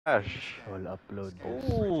Ash. I will upload this.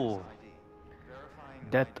 Oh,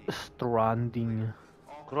 Death Stranding.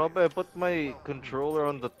 grabe, I put my controller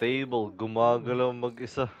on the table. Gumagalaw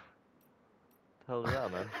mag-isa. Hell's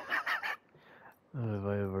that, man?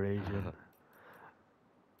 Vibration.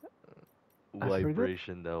 I forgot.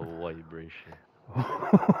 Vibration, the vibration.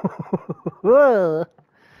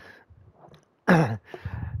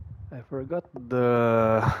 I forgot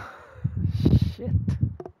the shit.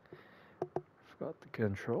 Forgot the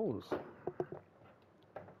controls.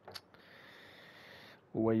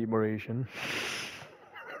 Vibration.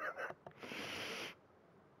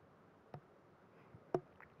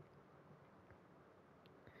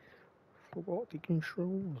 Forgot the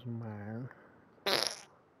controls, man.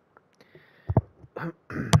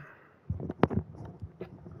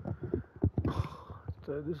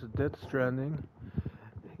 So this is Death Stranding.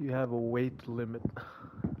 You have a weight limit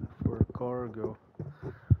for cargo.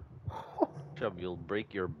 Chub, you'll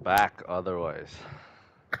break your back otherwise.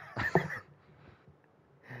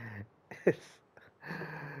 It's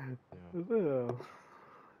Yeah.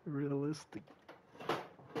 realistic.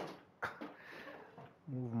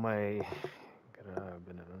 Move my.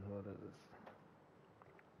 What is this?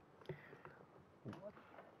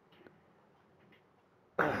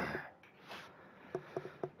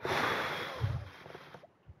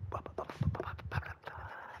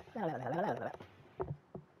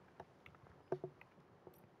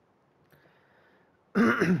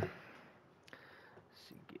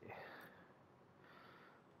 Sige.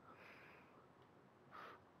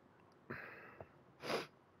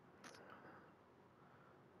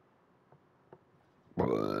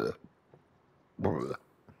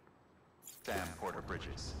 Sam Porter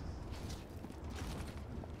Bridges.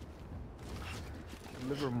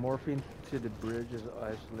 Deliver morphine to the bridge's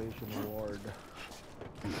isolation ward.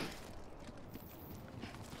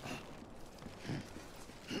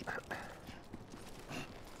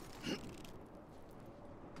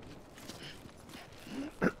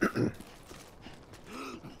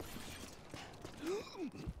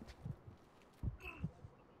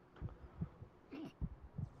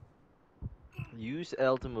 Use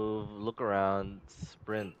L to move, look around,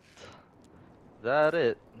 sprint. That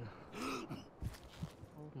it?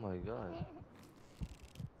 Oh my god.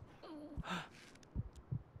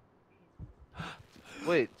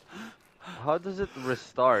 Wait, how does it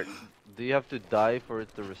restart? Do you have to die for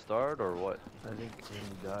it to restart or what? I think when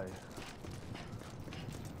you die.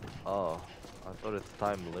 Oh, I thought it's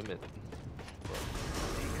time limit. But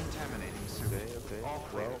Decontaminating okay, sewage. okay. All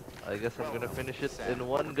clear. Well, I guess I'm gonna Well, finish it Sam in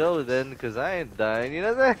one Porter go Bridges. then, cause I ain't dying, you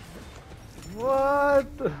know that? What?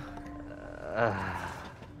 Uh,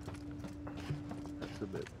 That's a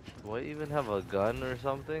bit. do I even have a gun or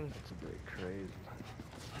something? That's a bit crazy.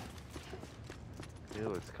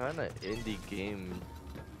 Ew, it's kinda indie game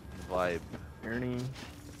vibe. Ernie,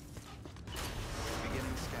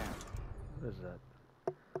 Beginning scan. what is that?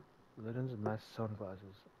 Liddens mask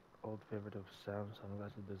sunglasses. Old favorite of Sam,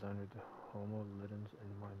 sunglasses designed with Homo Liddens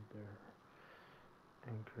in mind. There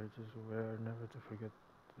encourages wearer never to forget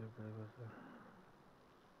the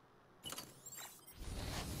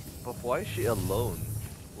But why is she alone?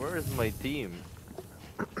 Where is my team?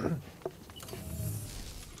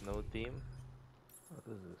 No team? What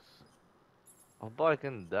is this? Although I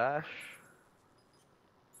can dash.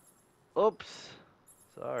 Oops!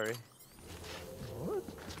 Sorry. What?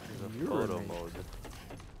 There's a photo Urinate. mode.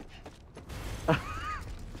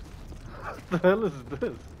 What the hell is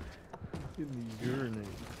this? You can urinate.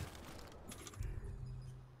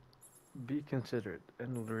 Be considerate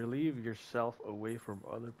and relieve yourself away from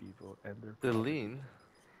other people and their property. Celine?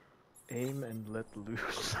 Aim and let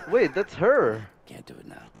loose. Wait, that's her! Can't do it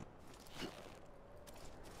now.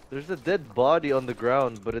 There's a dead body on the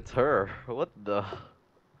ground, but it's her. What the?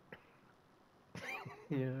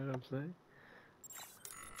 You know what I'm saying?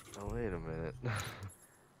 Oh, wait a minute.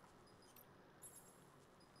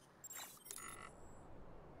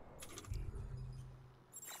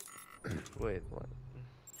 Wait, what?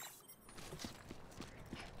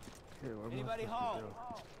 Okay, where am I Anybody supposed to home?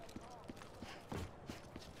 go?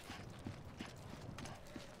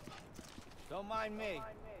 Don't mind me.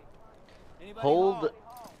 Anybody home? Hold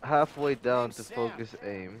halfway down Name's to Sam. focus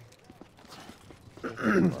aim.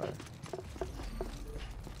 Justify.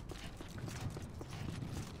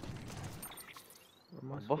 Where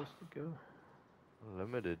am I Aba, supposed to go?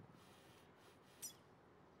 limited.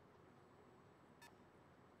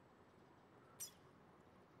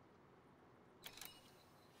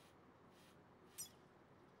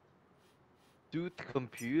 Suit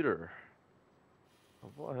computer.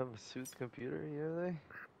 Oh, I have a suit computer here, they?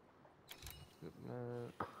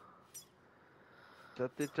 Equipment.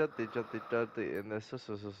 Chatti chatti chatti chatti and the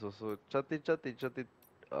so chatti chatti chatti.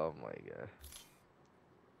 Oh my god.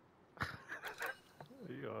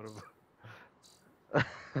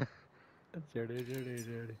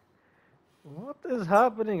 What is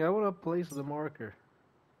happening? I want to place the marker.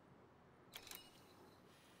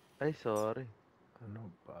 I sorry.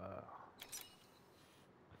 Ano ba?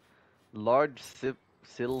 Large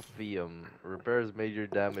silphium repairs major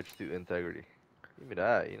damage to integrity. Give me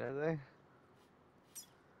that, you know what I'm saying?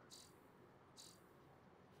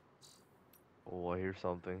 Oh, I hear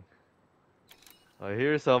something. I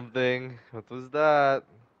hear something. What was that?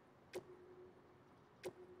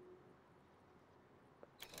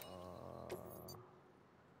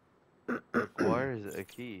 Requires a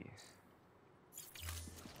key.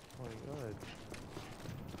 Oh my god.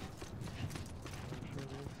 I'm sure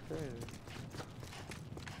that's crazy.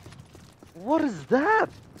 What is that?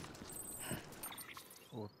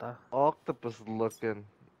 Puta. Octopus looking.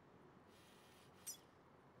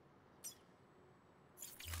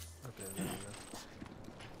 Okay, there we go.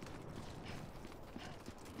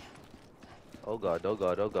 Oh god, oh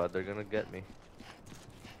god, oh god, they're gonna get me.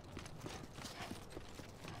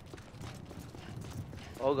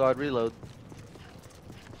 Oh god, reload.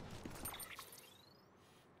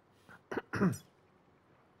 Why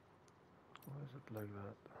is it like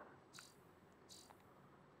that?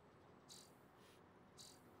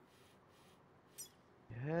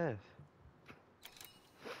 Yes.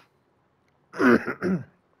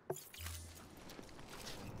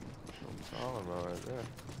 What's all about right there?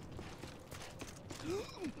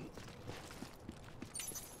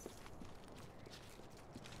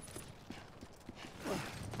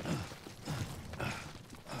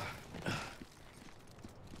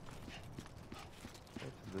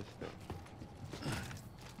 What's this thing?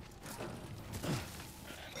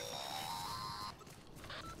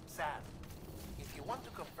 Sam, if you want to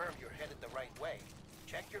confirm you're headed the right way,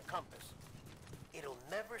 check your compass. It'll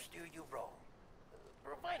never steer you wrong.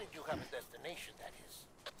 Provided you have a destination, that is.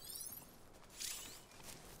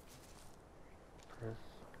 Press.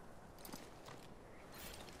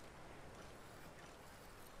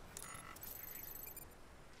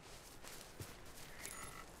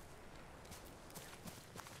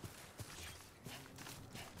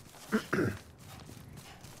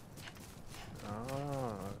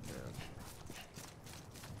 Ah, okay.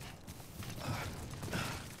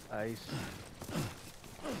 I see.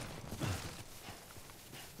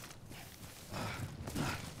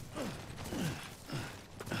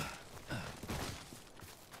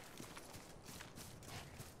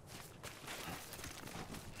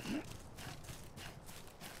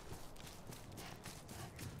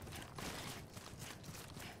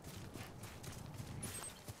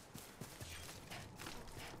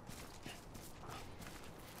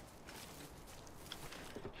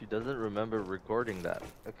 She doesn't remember recording that.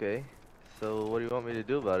 Okay. So what do you want me to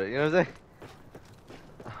do about it? You know what I'm saying?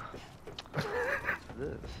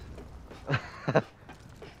 This.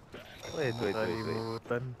 Wait.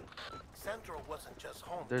 Kalimutan. Central wasn't just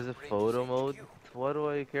home There's to a bridges photo ABQ. mode? Why do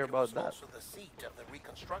I care It was about that? also the seat of the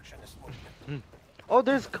Reconstructionist movement. Oh,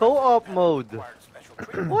 there's The co-op president had mode. required special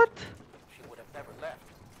treatment. What? She would have never left.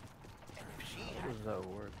 And if she How had, does that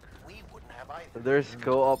work? we wouldn't have either. There's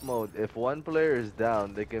co-op mode. If one player is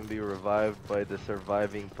down, they can be revived by the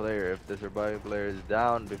surviving player. If the surviving player is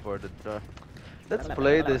down before the let's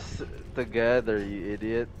play this together, you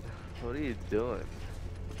idiot. What are you doing?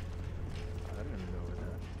 I didn't know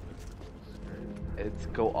that. It's crazy. It's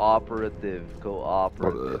cooperative.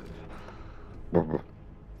 Cooperative.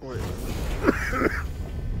 Wait.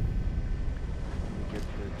 Get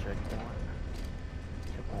to the checkpoint.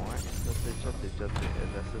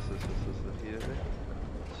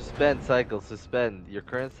 Suspend cycle, suspend. Your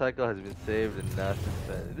current cycle has been saved and now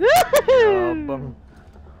suspended. Yabang.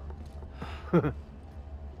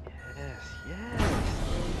 Yes.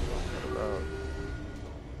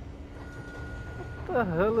 What the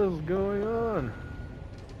hell is going on?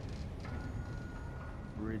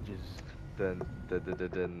 Bridges. Dun, dun, dun, dun,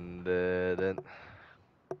 dun, dun, dun.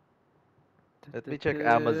 Let me check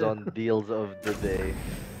Amazon deals of the day.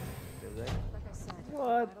 Like I said,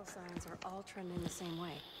 What? vital signs are all trending the same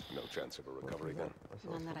way. No chance of a recovery then.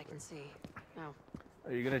 None that I can see. No.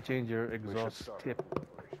 Are you gonna change your We should exhaust start tip?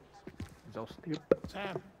 operations. Exhaust tip?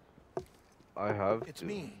 Sam, I have it's to.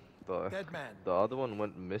 me, The, Dead Man. the other one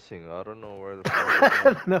went missing. I don't know where the fuck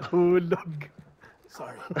it went. Nahulog.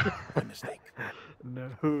 Sorry, my mistake.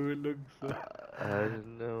 Nahulog sa. I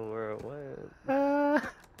didn't know where it went. Ah.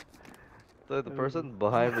 So the person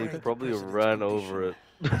behind me afraid the probably president's ran over condition it.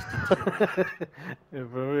 has deteriorated.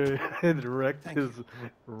 If it wrecked Thank his you.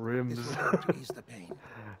 rims. This will help to ease the pain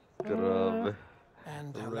Grabe.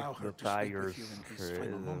 and allow Wrecked her the to speak with tires. you in these Crazy,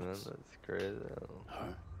 final man. moments. That's crazy.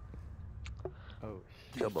 Her? Oh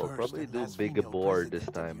The Come on, first probably and do last big female bore this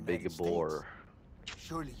president of the time. Big United States. bore.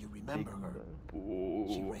 Surely you big remember her.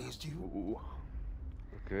 She boo. raised you. Boo.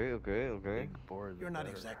 Okay, okay, okay. Big boar's You're not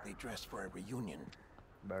better. exactly dressed for a reunion.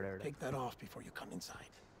 Better. Take that off before you come inside.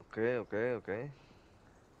 Okay, okay, okay.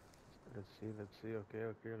 Let's see.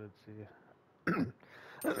 Okay, let's see.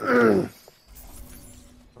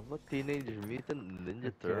 What Teenage Mutant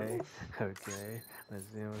Ninja Okay, Turtles? okay. Let's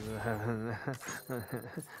see what's happening.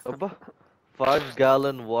 Aba,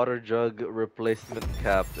 5-gallon water jug replacement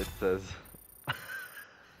cap, it says.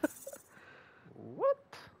 What?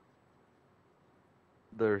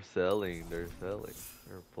 They're selling.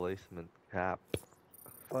 Replacement cap.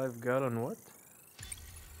 5 gallon what?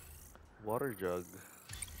 Water jug.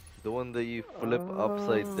 The one that you flip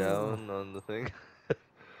upside Oh, down on the thing.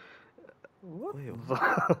 what? Wait, oh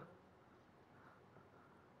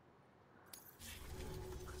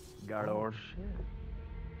Gallon. shit.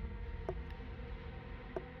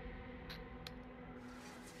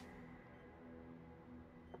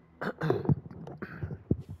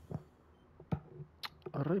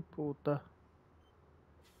 Riputa.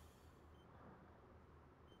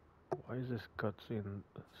 Why is this cutscene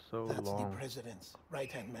so That's the long? president's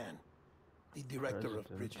right-hand man, the director of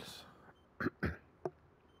President. bridges.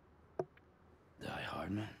 Die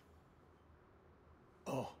hard, man.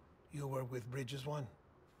 Oh, you were with Bridges One?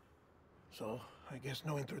 So, I guess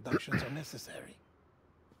no introductions are necessary.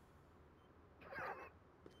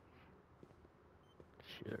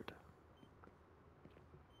 Shit.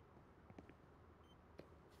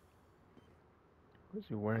 Why is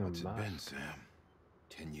he wearing What's a it been, mask? Sam?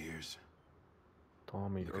 10 years?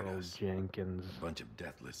 Tommy Look at Earl us. Jenkins. A bunch of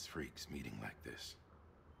deathless freaks meeting like this.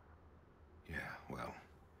 Yeah, well,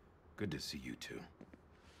 good to see you two.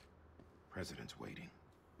 President's waiting.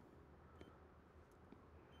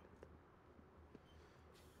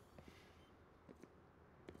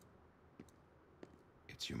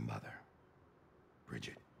 It's your mother,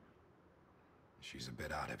 Bridget. She's a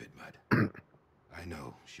bit out of it, but I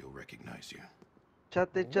know she'll recognize you.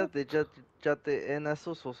 Chate, and a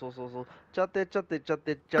so.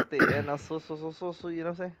 Chate, and a so, you know what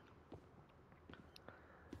I'm saying?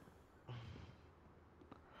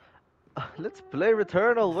 Let's play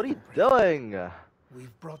Returnal, what are you doing?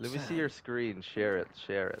 We've brought Let me Sam. see your screen, share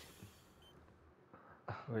it.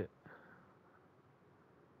 Wait.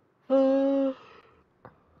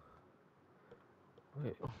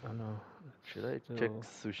 Wait. Oh no. Should I check Still.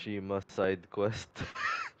 Tsushima side quest?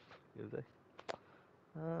 Is I?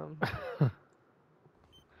 Um,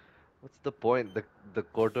 what's the point? The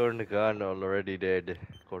Kotornigan already dead.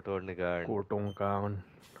 Kotornigan. Kotong Kaon.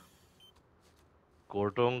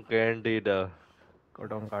 Kotong Candida.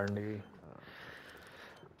 Kotong Kandi.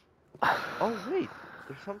 Oh wait,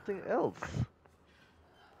 there's something else.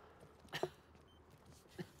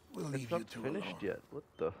 We'll It's leave you not two finished alone. yet. What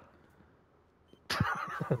the?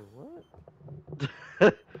 What?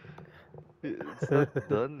 It's not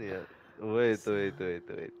done yet. Wait.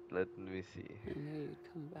 Let me see. I knew you'd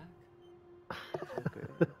come back. Okay.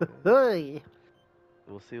 Hey!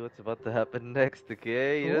 We'll see what's about to happen next,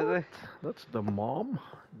 okay? You know what I'm What? That's the mom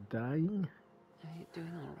dying? Are you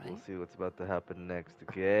doing all We'll right? see what's about to happen next,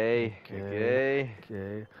 okay? Okay.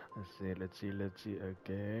 Okay. Let's see.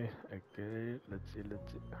 Okay. Let's see.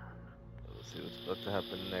 We'll see what's about to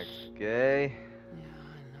happen next, okay? Yeah,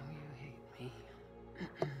 I know you hate me.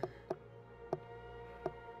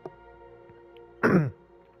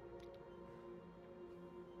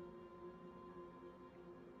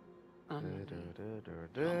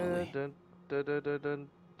 Amelie, Amelie.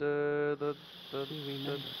 you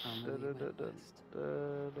remember Amelie went west.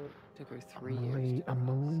 Took her 3 years to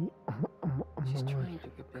cross. She's trying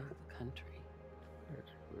to rebuild the country.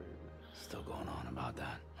 Still going on about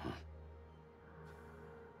that, huh?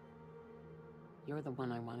 You're the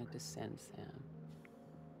one I wanted to send, Sam.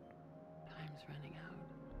 Time's running out.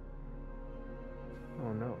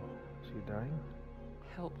 Oh no. Is he dying?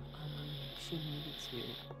 Help Amelie. She needs you.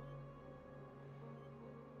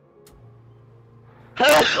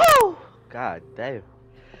 God damn.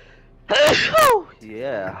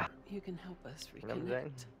 Yeah. You can help us You know what I'm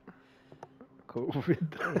saying? reconnect.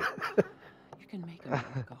 COVID. You can make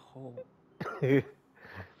America whole.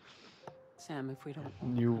 Sam, if we don't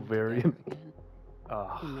all New come variant. together again,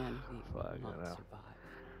 Ah, humanity will fuck not it up. survive.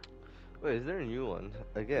 Wait, is there a new one?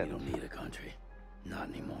 We Again? don't need a country. Not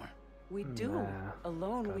anymore. We do. Nah,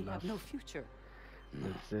 Alone, got we have no enough. future. No,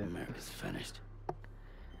 That's it. America's finished.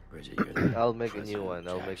 Bridget, you're the I'll make a president new of one.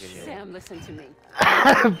 I'll jack make a new shit. one. Sam, listen to me.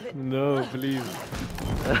 No, please.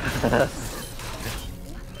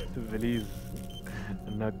 Please.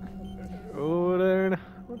 I'm not. Oh, there.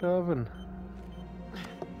 What happened?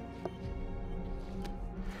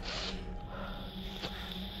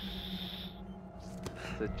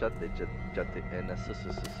 It's a chatty and a su.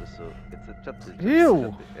 It's a chatty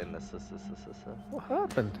Ew! and a su. What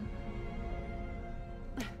happened?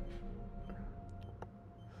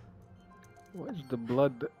 Why is the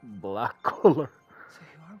blood black color? So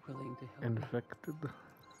you are willing to help me. Infected.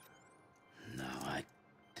 No, I.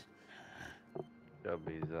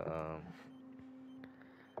 Chubby's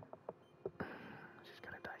She's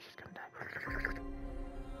gonna die. She's gonna die.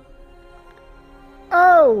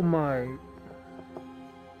 Oh my!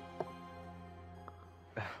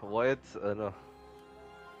 Wyatt's no.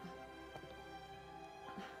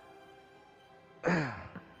 I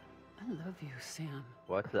love you, Sam.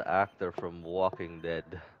 What's the actor from Walking Dead?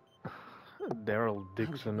 Daryl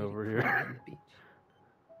Dixon I'll be over waiting for you here. on the beach.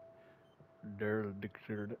 Daryl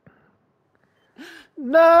Dixon.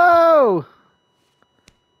 No!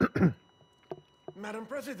 Madam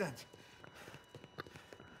President!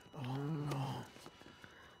 Oh, no.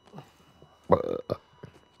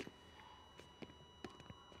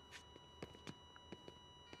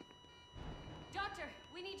 Doctor,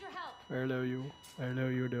 we need your help. I love you. I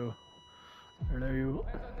love you, though. I love you.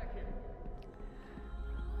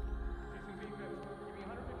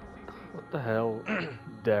 What the hell,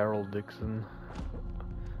 Daryl Dixon?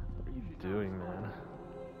 What are you doing, man?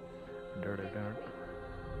 Dirty dirt.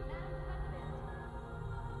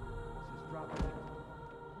 Hold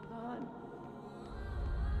on.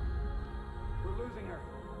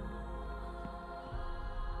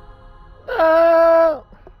 Ah!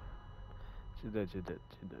 She's dead, she's dead,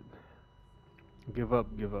 she's dead. Give up,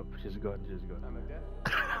 give up. She's gone, she's gone. I'm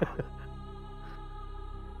dead.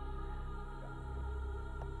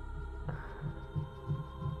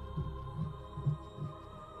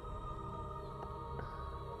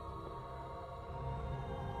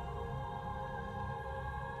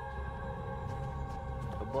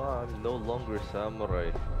 Aba, I'm no longer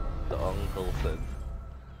samurai. The uncle said.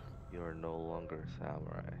 You're no longer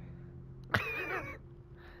samurai.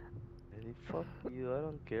 Hey, fuck you, I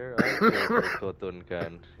don't care. I killed the Cotton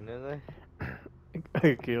Can. You know that?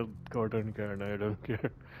 I killed Gordon Kern, I don't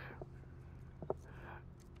care.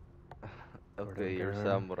 Okay, you're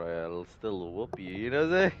Gordon Kern. samurai, I'll still whoop you, you know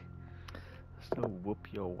that? Still whoop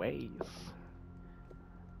your ways.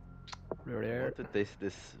 I want to taste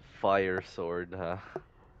this fire sword, huh?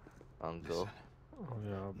 Uncle.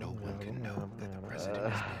 Listen, no one can know that the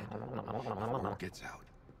president is dead. Word gets out.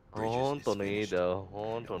 Bridges is Anthony, finished. though.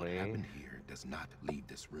 And what Anthony. happened here does not leave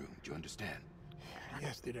this room. Do you understand?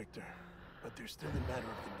 Yes, Director. But there's still the matter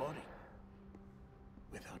of the body.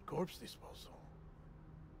 Without corpse disposal.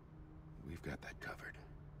 We've got that covered.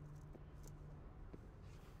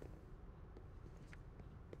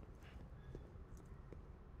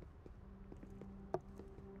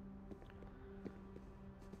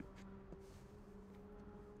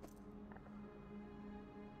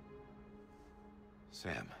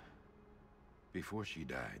 Sam, before she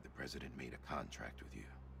died, the president made a contract with you.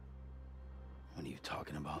 What are you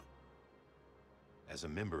talking about? As a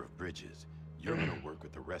member of Bridges, you're gonna work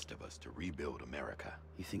with the rest of us to rebuild America.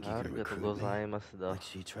 You think you can recruit me like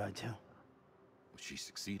she tried to? Well, she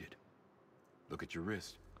succeeded. Look at your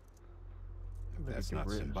wrist. If Look that's at your not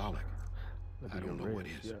wrist. symbolic, Look I at don't your know what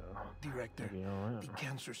wrist, is. yeah. Director, Look at your wrist. the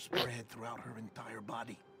cancer spread throughout her entire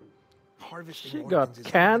body. Harvesting She organs got is out of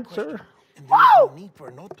the cancer? question, and there is no need for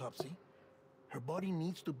an autopsy. Her body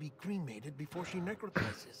needs to be cremated before she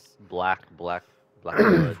necrotizes. Black blood.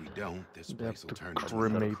 If we don't, this They have place will to turn into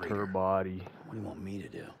another cremate her crater. body. What do you want me to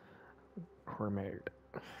do? Cremate.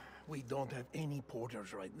 We don't have any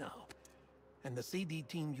porters right now. And the CD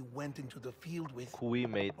team you went into the field with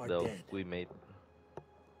Queemate, are though. dead. Queemate.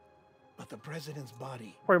 But the president's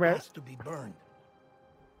body Cremate. has to be burned.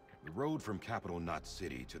 The road from Capital Knot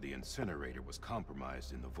City to the incinerator was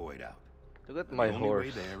compromised in the void out. Look at And my the only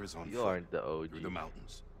horse. way there is on You foot, aren't the OG. through the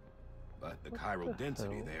mountains. But the What chiral the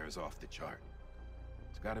density hell? there is off the chart.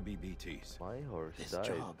 It's gotta be BT's. My horse This died.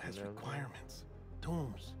 job has you know? requirements.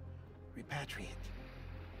 Tombs. Repatriate.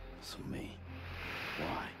 So me.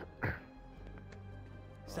 Why?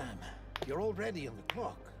 Sam, you're already on the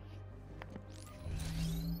clock.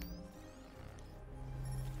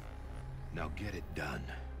 Now get it done,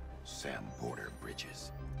 Sam Porter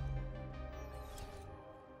Bridges.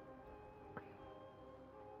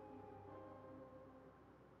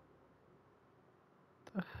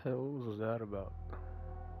 hell was that about?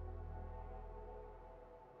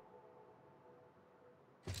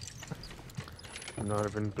 I'm not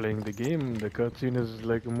even playing the game. The cutscene is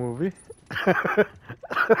like a movie.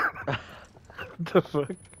 The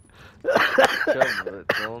fuck? Chub,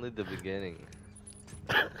 it's only the beginning.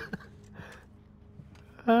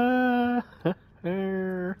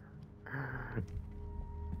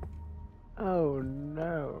 Oh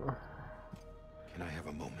no. Can I have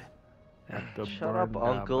a moment? At the Shut up, burn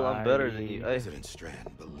uncle. I'm better than you. Hey. President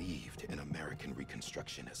Strand believed in American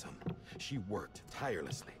Reconstructionism. She worked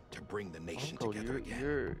tirelessly to bring the nation Uncle, together again.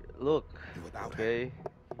 you're look, And without okay?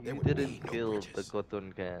 her, there You would didn't be no kill the bridges.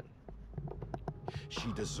 cotton can.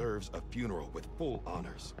 She deserves a funeral with full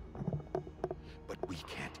honors. But we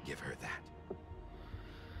can't give her that.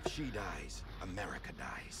 If she dies, America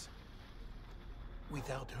dies.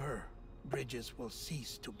 Without her, bridges will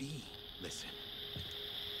cease to be. Listen.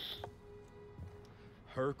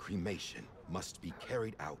 Her cremation must be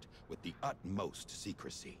carried out with the utmost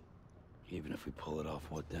secrecy. Even if we pull it off,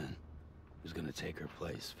 what then? Who's gonna take her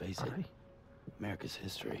place? Face it. America's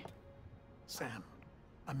history. Sam,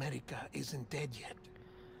 America isn't dead yet.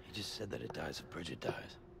 He just said that it dies if Bridget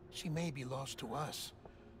dies. She may be lost to us,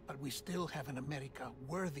 but we still have an America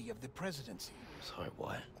worthy of the presidency. Sorry,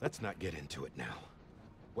 what? Let's not get into it now.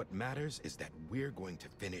 What matters is that we're going to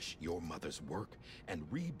finish your mother's work and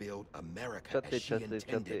rebuild America as she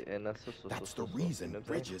intended. That's the reason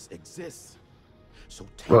Bridges exists. So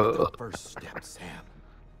take the first step, Sam,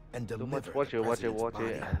 and deliver the president's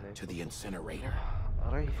body to the incinerator.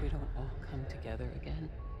 If we don't all come together again,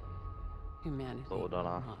 humanity will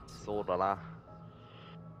not survive.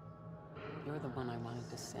 You're the one I wanted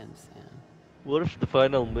to send, Sam. What if the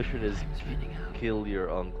final mission is kill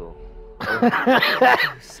your uncle? Oh,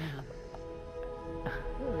 Sam.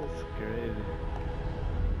 That's crazy.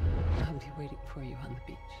 I'll be waiting for you on the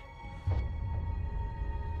beach.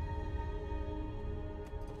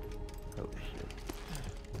 Oh shit.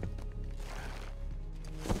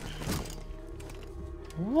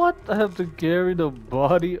 What? I have to carry the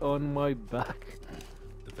body on my back.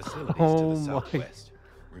 The facilities Oh to the my. southwest.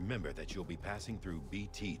 Remember that you'll be passing through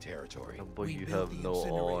BT territory. But We you built have the no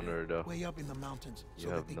incinerator honor though. way up in the mountains You so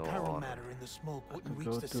have that the no chiral honor. matter in the smoke wouldn't reach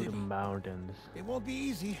Go the to city. the mountains. It won't be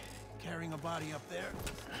easy carrying a body up there.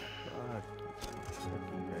 Fuck. Fuck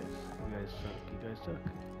you guys. You guys suck. You guys suck.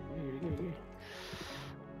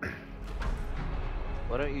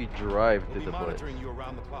 Why don't you drive We'll to be the place? monitoring you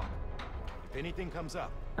around the clock. If anything comes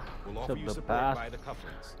up, we'll offer Except you the support past. by the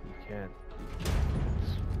cufflinks. You can't.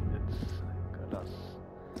 It's cut us.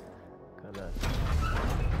 Cut us.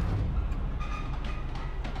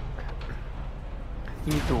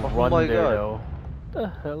 You need to Oh run my there God. though. What the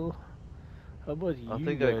hell? How about you? I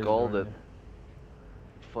think I guys called run it. there?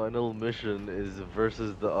 Final mission is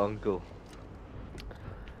versus the uncle.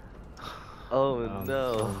 Oh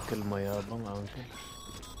no. Uncle mayabang uncle.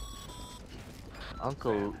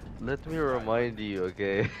 Uncle, let me remind you,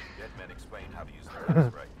 okay? Dead men explain how to use the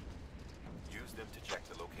gas right. Use them to check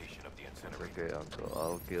the location of the It's incinerator. okay, uncle.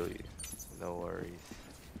 I'll kill you. No worries.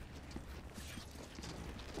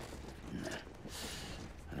 Nah.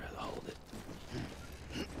 I'd rather hold it.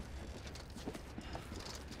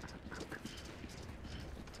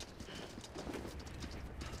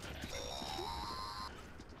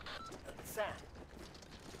 Sam,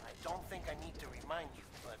 I don't think I need to remind you,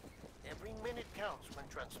 but every minute counts when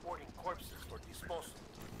transporting corpses for disposal.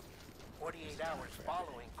 48 hours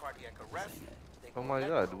following cardiac arrest, they Oh go my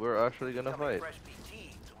medical, God, we're actually gonna becoming fight. fresh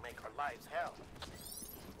PT to make our lives hell.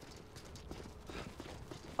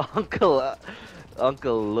 Uncle,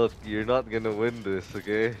 uncle, look, you're not gonna win this,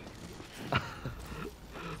 okay?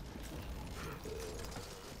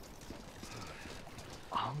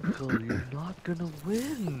 Uncle, you're not gonna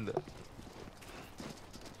win.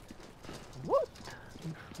 What?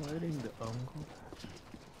 You fighting the uncle?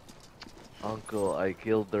 Uncle, I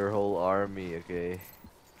killed their whole army, okay?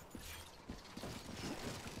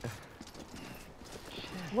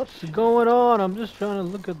 What's going on? I'm just trying to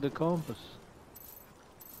look at the compass.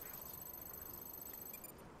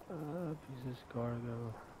 Pieces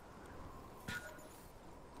cargo.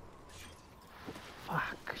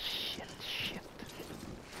 Fuck, shit.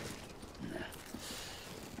 Nah.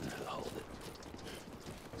 I'd rather hold it.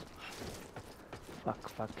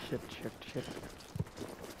 Fuck, shit.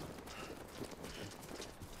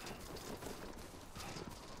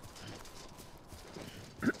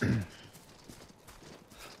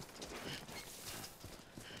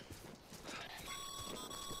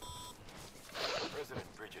 President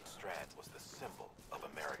Bridget Strand was the symbol of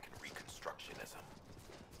American Reconstructionism.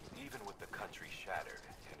 Even with the country shattered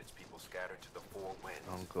and its people scattered to the four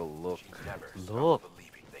winds, Uncle, look. She never Look. stopped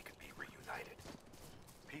believing they could be reunited.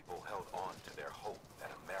 People held on to their hope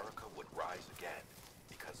that America would rise again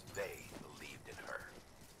because they believed in her.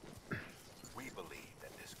 We believe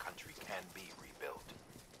that this country can be rebuilt.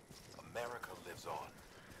 America lives on.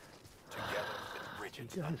 Together with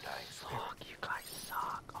Bridget's undying spirit. You guys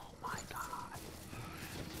suck. Oh my god.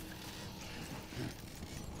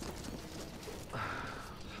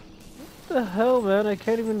 What the hell, man? I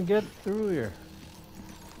can't even get through here.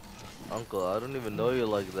 Uncle, I don't even know you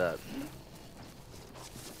like that.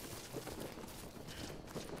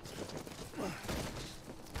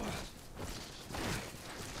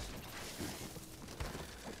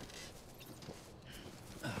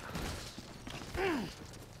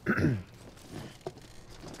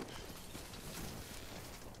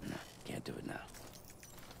 Can't do it now.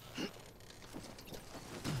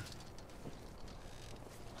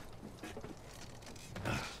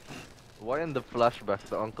 Why in the flashbacks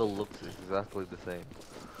the uncle looks exactly the same?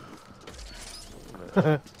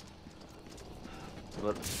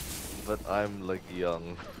 but I'm like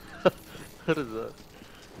young. What is that?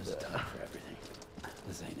 There's a time for everything.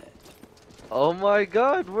 This ain't it. Oh my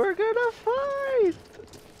god, we're gonna fight!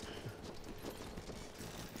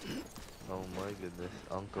 Oh my goodness,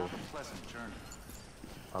 uncle. Pleasant journey.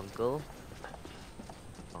 Uncle?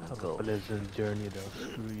 Have a Uncle. pleasant journey though.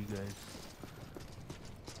 Screw you guys.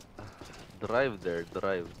 Drive there,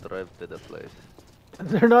 drive to the place.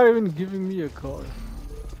 They're not even giving me a car.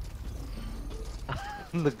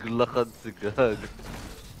 Naglakad si Gag.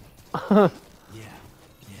 Yeah,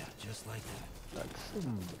 just like that. That's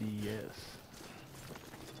some BS.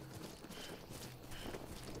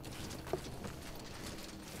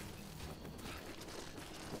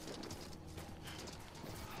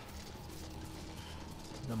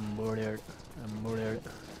 I'm bored.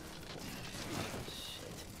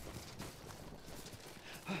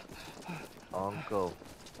 Uncle.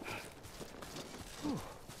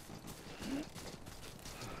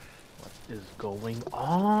 What is going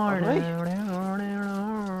on?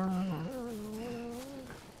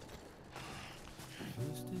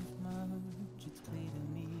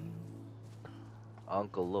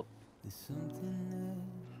 Uncle, look. There's something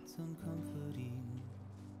that's uncomforting.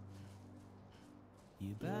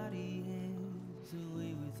 Your body is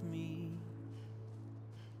away with me,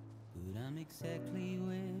 but I'm exactly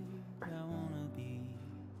where I wanna be.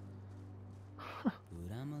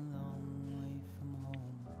 But I'm a long way from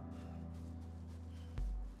home.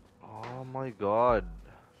 Oh my god.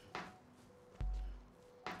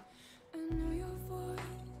 I know your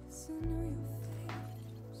voice, I know your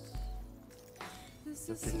face. This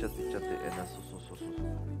is something that I can never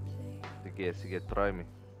replace. Sige, try me.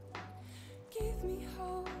 Give me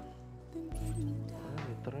hope and get me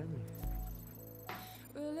down. Try me.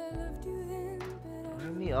 Well, I loved you then, but Try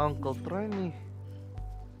me, uncle, try me.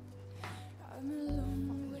 I'm a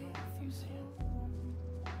long way from home.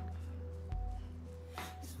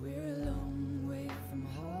 'Cause we're a long way from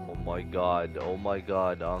home. Oh my god,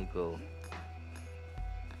 uncle.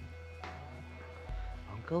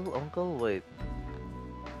 Uncle, wait.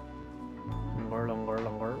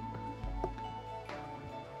 Longer.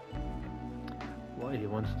 Why he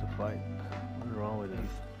wants to fight? What's wrong with him?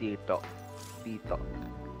 Tito.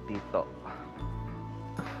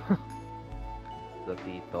 The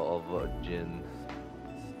Tito of Jin.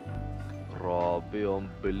 Grabe, ang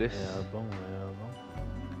bilis. Mayabang.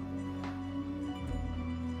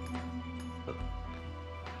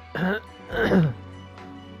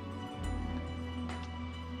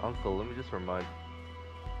 Uncle, let me just remind.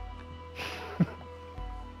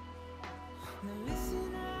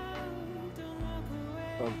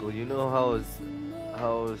 Uncle, you know how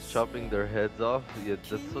I was chopping their heads off? Yeah,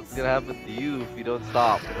 that's what's gonna happen to you if you don't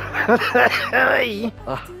stop.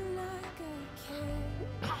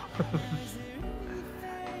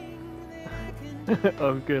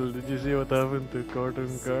 Uncle, did you see what happened to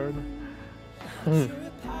Cartoon Card?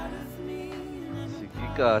 Sige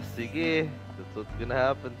ka, sige. That's what's gonna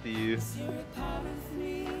happen to you.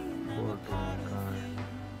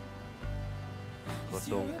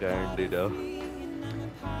 Cartoon Candy daw.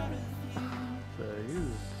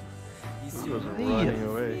 So he was running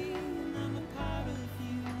away.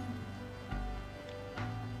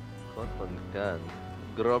 Cotton can.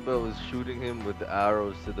 Grabe was shooting him with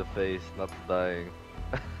arrows to the face, not dying.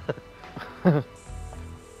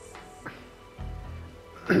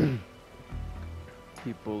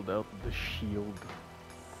 He pulled out the shield.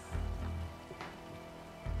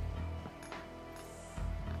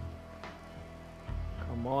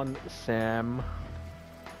 Come on, Sam.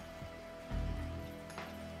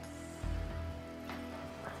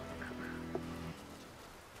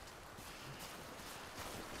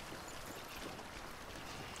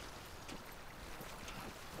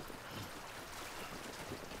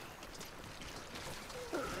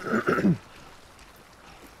 The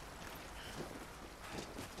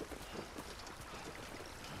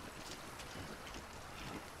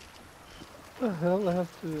hell, I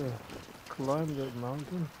have to climb that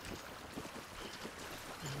mountain?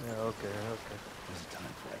 Yeah, okay, okay. There's a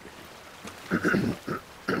time for everything.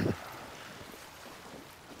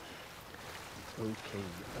 Okay,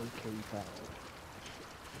 okay, pal.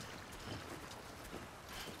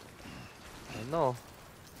 I know.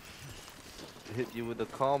 Hit you with a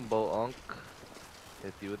combo, Unk.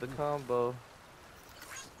 Hit you with a combo.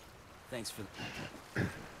 Thanks for... Doing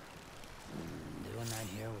that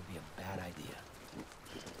here would be a bad idea.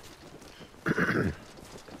 What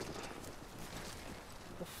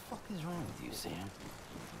the fuck is wrong with you, Sam?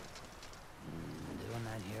 Doing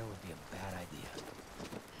that here would be a bad idea.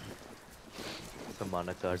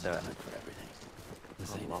 Samana There's a time for everything.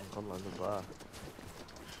 This ain't it.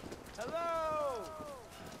 Hello!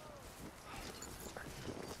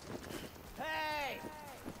 Hey!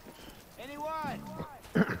 Anyone?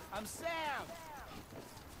 I'm Sam!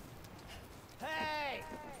 Hey!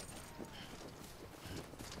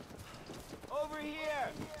 Over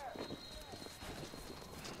here!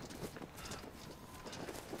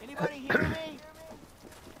 Anybody hear me?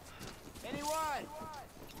 Anyone?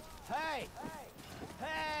 Hey!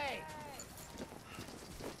 Hey!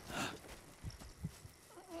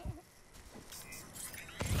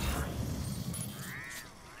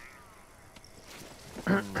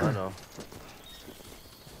 Mano.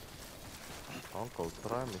 Uncle,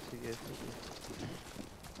 tráeme, sigue.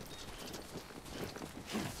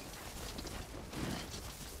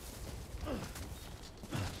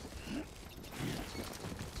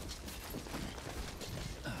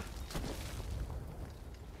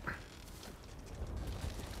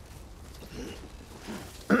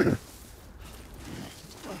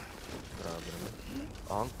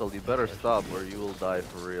 Uncle, you better stop or you will die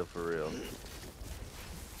for real, for real.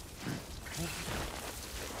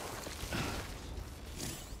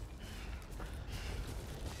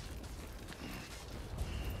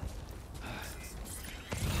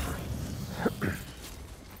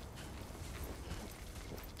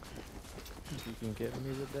 You can get me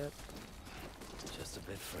with that? Just a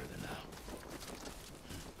bit further now.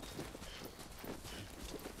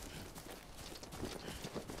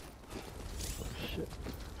 Shit.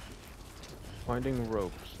 Finding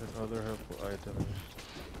ropes and other helpful items.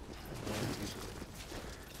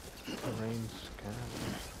 Terrain scan.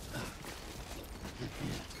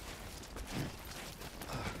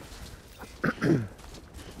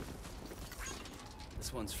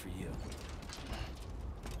 This one's for you.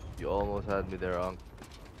 You almost had me there, Unc.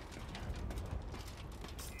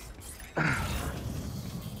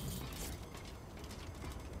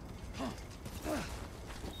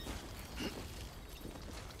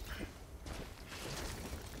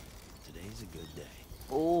 Today's a good day.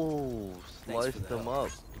 Oh, Thanks for sliced the them help.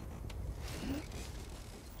 up.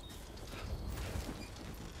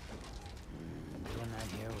 Doing that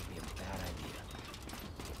here would be a bad idea.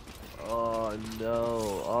 Oh no,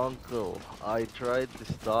 Uncle. I tried to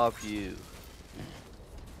stop you.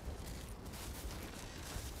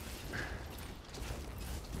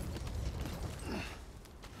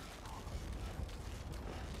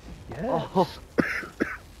 Yes. Oh.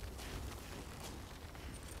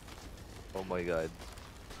 Oh my god.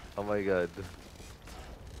 Oh my god.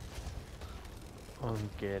 Uncle.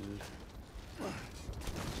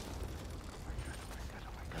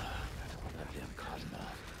 Goddamn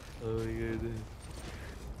cottonmouth. Oh my god.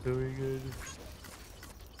 Oh my god.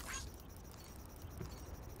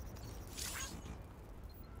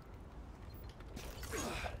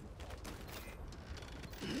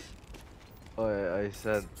 Oh, I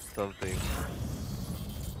said something.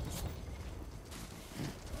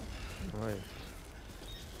 Right.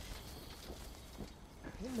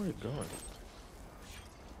 Oh my god.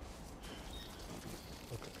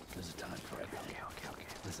 Okay, there's a time for everything. Okay.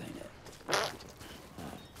 This ain't it.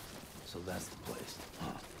 So that's the place.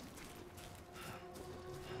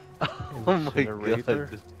 Oh my Incinerator?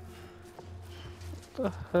 god. What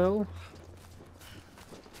the hell?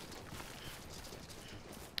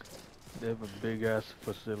 They have a big ass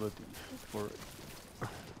facility for it.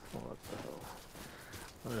 What the hell?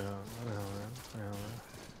 What the hell? What the hell, man? What the hell, man?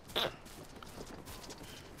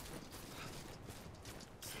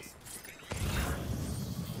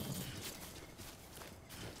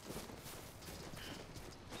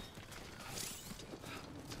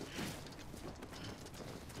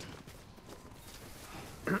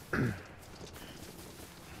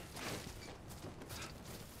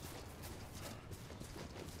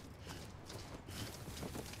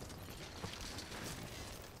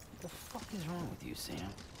 What the fuck is wrong with you, Sam?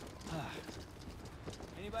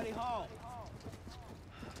 Anybody home?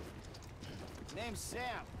 Name's Sam.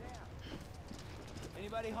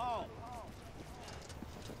 Anybody home?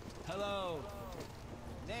 Hello.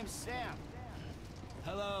 Name's Sam.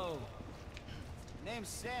 Hello. Name's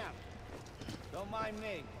Sam. Don't mind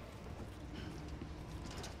me.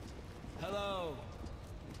 Hello.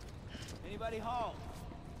 Anybody home?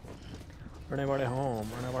 Anybody home?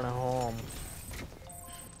 Anybody home?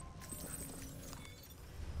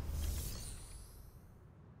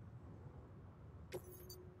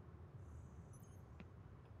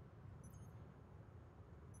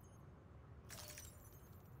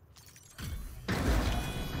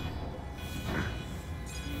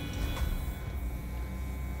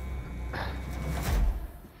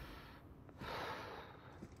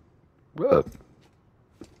 Whoa.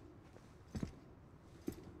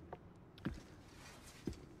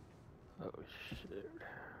 Oh shit.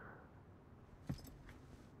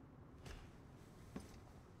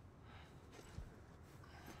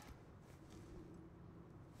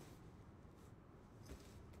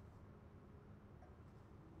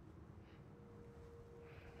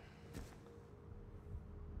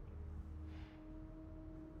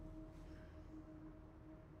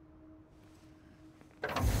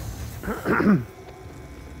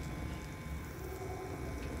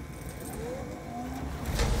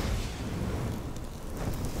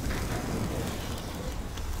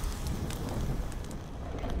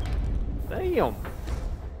 Damn.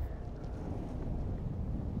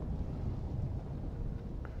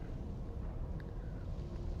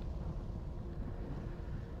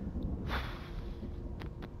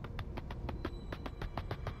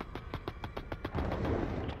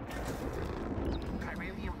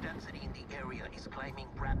 Chiralium density in the area is climbing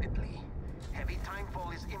rapidly. Heavy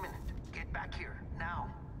timefall is imminent. Get back here, now.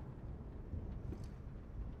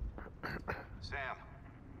 Sam,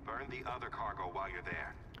 burn the other cargo while you're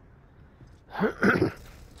there.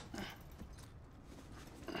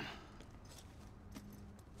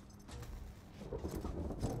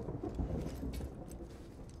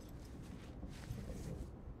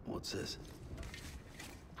 What's this?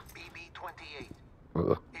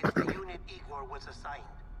 BB-28. It's the unit Igor was assigned.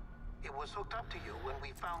 It was hooked up to you when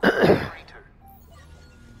we found the generator.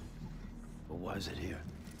 But why is it here?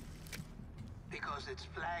 Because it's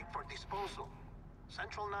flagged for disposal.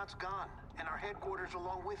 Central Knot's gone, and our headquarters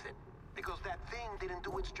along with it. Because that thing didn't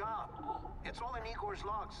do its job. It's all in Igor's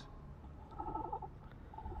logs.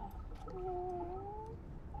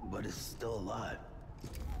 But it's still alive.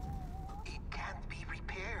 It can't be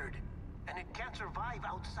repaired, and it can't survive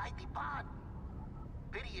outside the pod.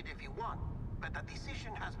 Pity it if you want, but the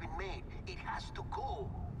decision has been made. It has to go.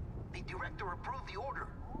 The director approved the order.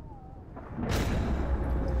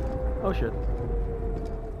 Oh shit.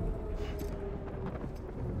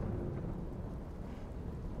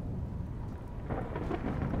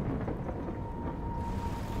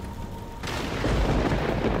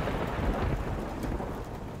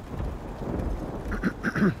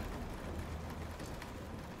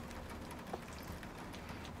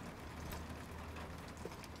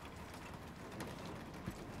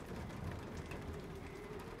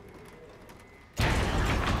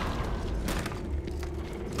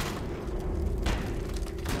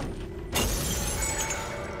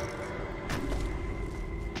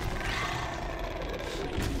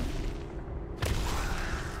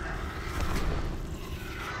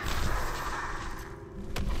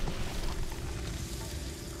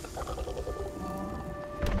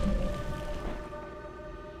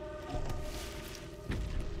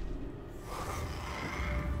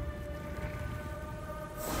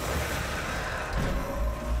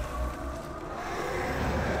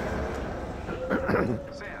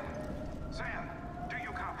 Sam, do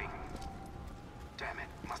you copy? Damn it,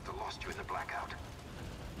 must have lost you in the blackout.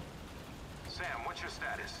 Sam, what's your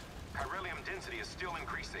status? Chiralium density is still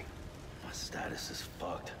increasing. My status is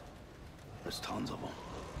fucked. There's tons of them.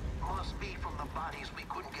 Must be from the bodies we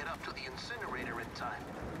couldn't get up to the incinerator in time.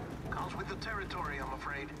 Comes with the territory, I'm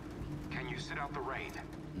afraid. Can you sit out the rain?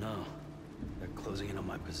 No. They're closing in on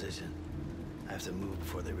my position. I have to move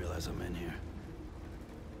before they realize I'm in here.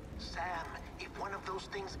 Sam, if one of those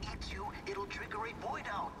things eats you, it'll trigger a void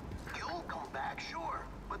out. You'll come back, sure,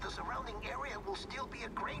 but the surrounding area will still be a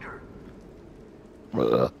crater.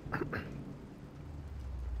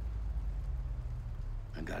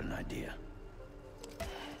 I got an idea.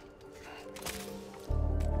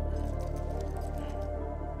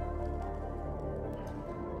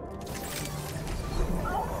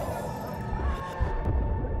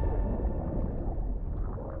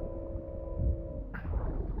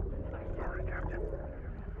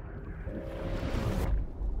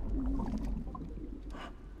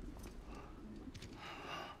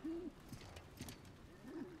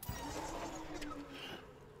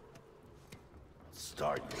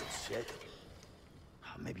 are, you little shit.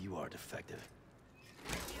 Maybe you are defective.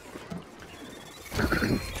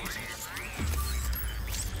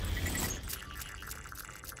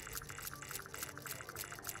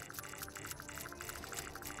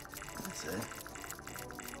 That's it.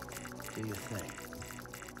 Do your thing.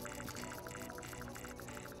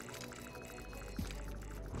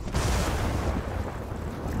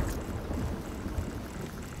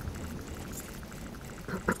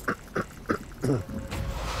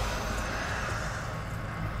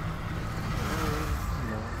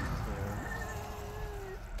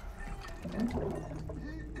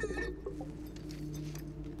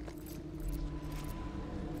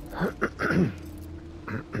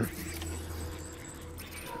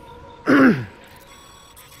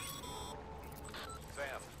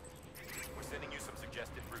 Sam, we're sending you some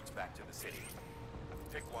suggested routes back to the city.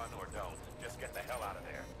 Pick one or don't. Just get the hell out of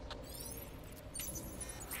there.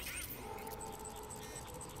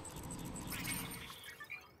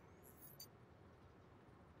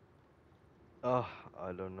 Oh,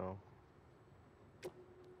 I don't know.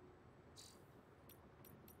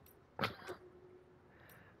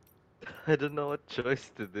 I don't know what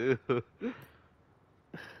choice to do.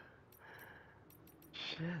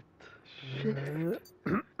 Shit. Shit.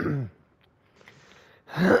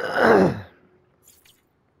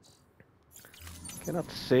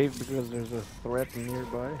 Cannot save because there's a threat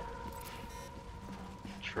nearby.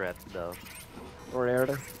 Threat though. Threat.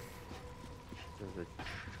 There's a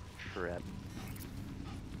threat.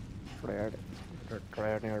 Threat. There's a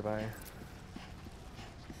threat nearby.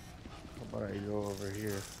 How about I go over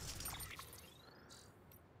here?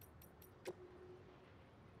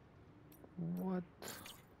 What?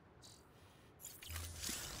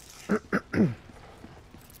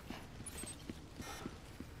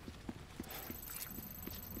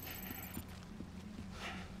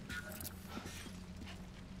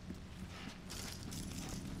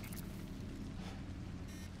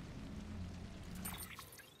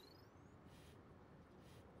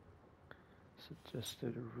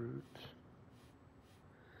 Suggested route.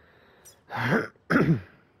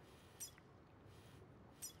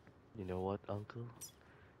 You know what, uncle?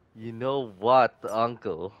 You know what,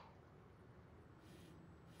 uncle?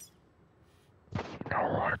 You know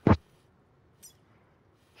what?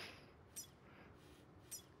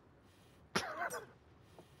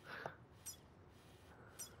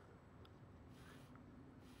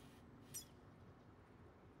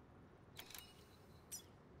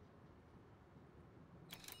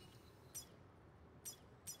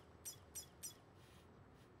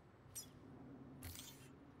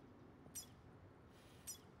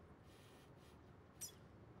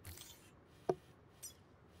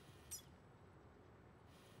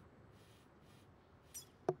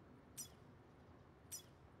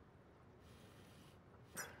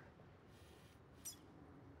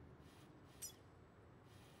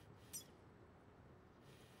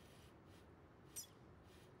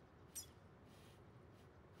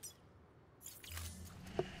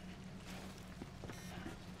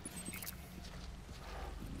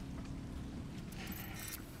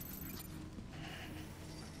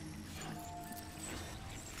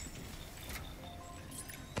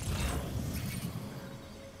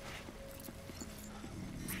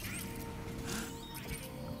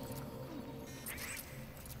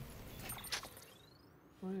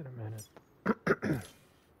 Wait a minute.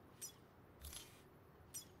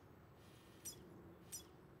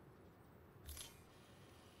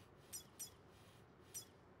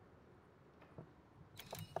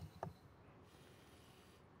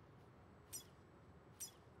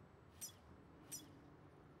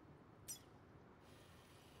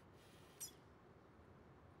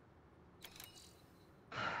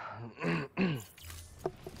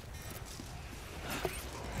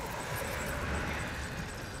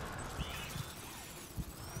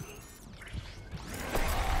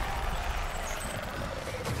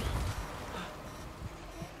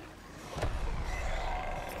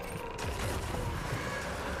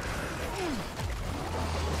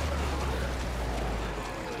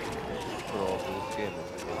 Bro, this game is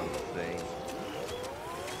insane.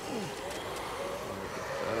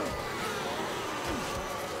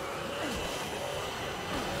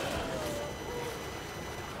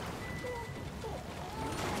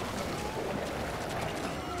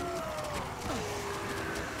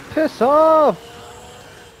 Piss off!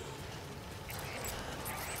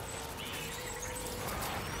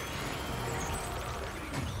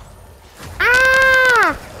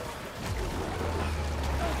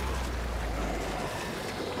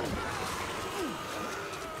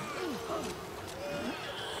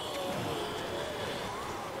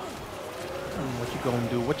 gonna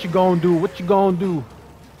do? What you gonna do? What you gonna do? What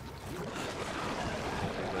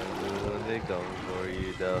you gonna do when they come for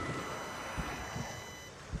you, though?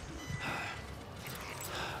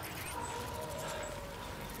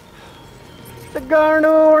 The gonna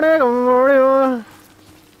do? They gonna do?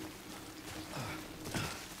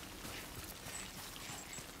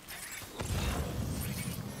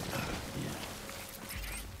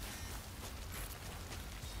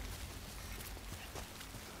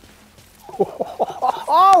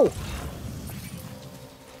 Oh!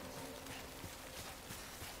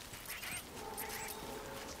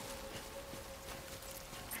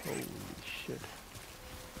 Holy shit.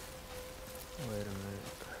 Wait a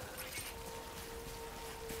minute.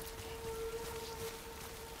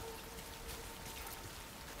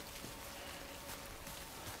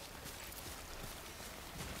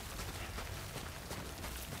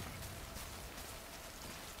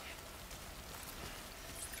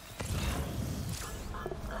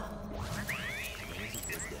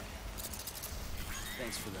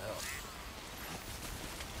 Thanks for the help.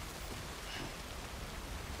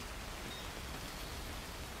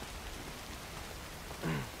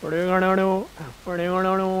 What are you gonna do? What are you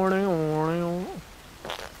gonna do? What are you gonna do?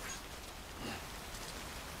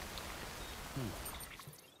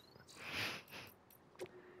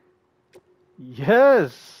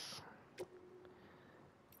 Yes!